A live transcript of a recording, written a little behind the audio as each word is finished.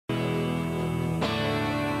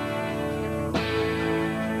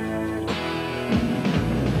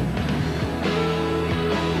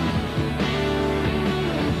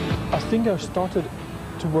think I started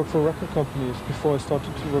to work for record companies before I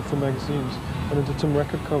started to work for magazines. And I did some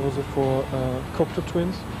record covers for Copter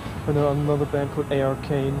Twins and another band called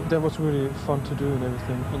Arcane. That was really fun to do and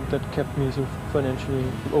everything. And that kept me sort of financially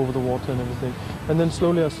over the water and everything. And then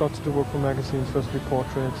slowly I started to work for magazines, firstly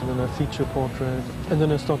portraits, and then I feature portraits. And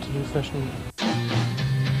then I started to do fashion.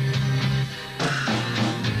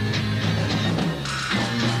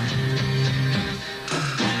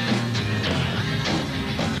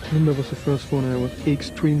 I remember that was the first one. I was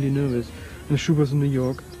extremely nervous. And the shoot was in New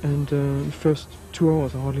York, and the first 2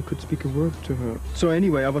 hours I hardly could speak a word to her. So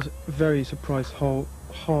anyway, I was very surprised how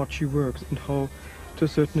hard she works and how, to a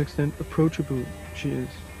certain extent, approachable she is.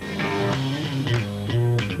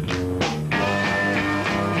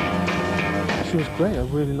 She was great, I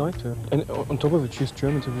really liked her. And on top of it, she's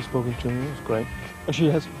German, so we spoke in German, it was great. And she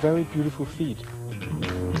has very beautiful feet.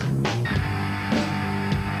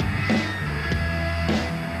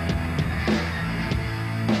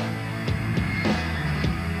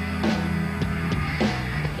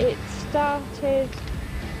 It started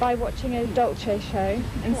by watching a Dolce show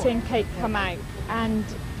and seeing Kate come out and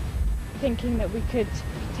thinking that we could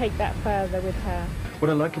take that further with her. What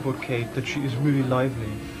I like about Kate, that she is really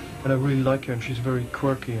lively, and I really like her, and she's very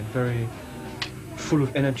quirky and very full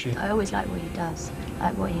of energy. I always like what he does,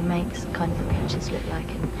 like what he makes kind of the pictures look like,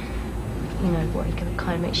 and you know, what he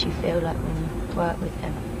kind of makes you feel like when you work with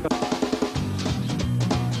him.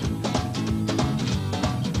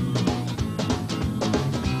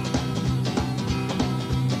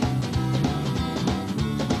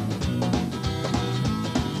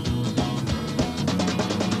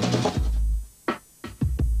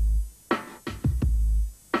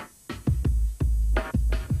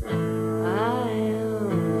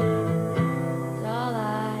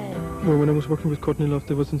 Well, when I was working with Courtney Love,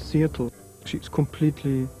 that was in Seattle. She's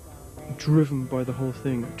completely driven by the whole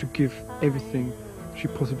thing to give everything she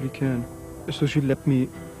possibly can. So she let me,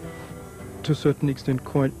 to a certain extent,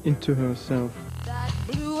 quite into herself.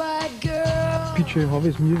 PJ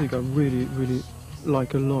Harvey's music I really, really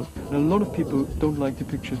like a lot. And a lot of people don't like the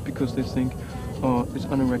pictures because they think, oh, it's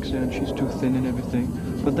anorexia and she's too thin and everything.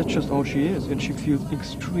 But that's just how she is, and she feels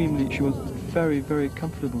extremely, she was very, very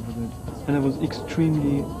comfortable with it. And I was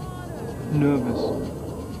extremely nervous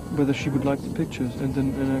whether she would like the pictures, and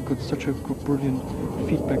I got such a brilliant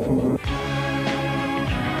feedback from her.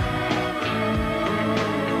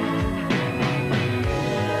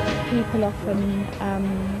 People often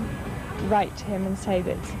write to him and say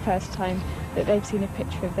that it's the first time that they've seen a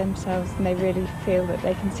picture of themselves and they really feel that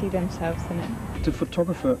they can see themselves in it. The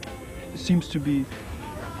photographer seems to be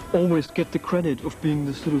always get the credit of being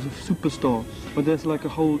this sort of superstar, but there's like a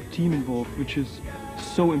whole team involved, which is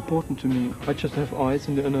so important to me. I just have eyes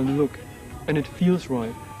and I look, and it feels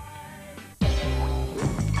right.